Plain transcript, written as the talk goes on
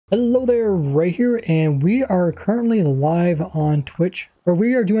Hello there, right here, and we are currently live on Twitch, where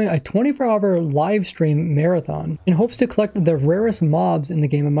we are doing a 24-hour live stream marathon in hopes to collect the rarest mobs in the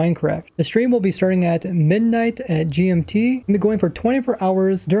game of Minecraft. The stream will be starting at midnight at GMT and be going for 24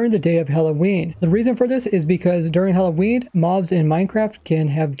 hours during the day of Halloween. The reason for this is because during Halloween, mobs in Minecraft can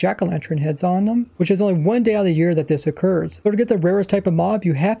have jack-o'-lantern heads on them, which is only one day out of the year that this occurs. So to get the rarest type of mob,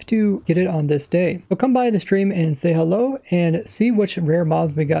 you have to get it on this day. So come by the stream and say hello and see which rare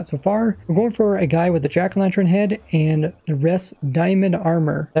mobs we got so far. We're going for a guy with a jack-o'-lantern head and the rest diamond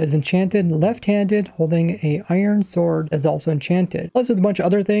armor that is enchanted, left-handed, holding a iron sword that is also enchanted. Plus with a bunch of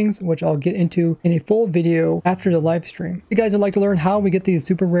other things, which I'll get into in a full video after the live stream. If you guys would like to learn how we get these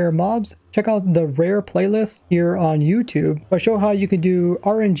super rare mobs, check out the rare playlist here on YouTube. I show how you can do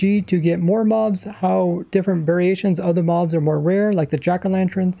RNG to get more mobs, how different variations of the mobs are more rare, like the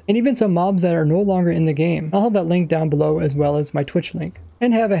jack-o'-lanterns, and even some mobs that are no longer in the game. I'll have that link down below as well as my Twitch link.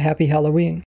 And have a happy Halloween.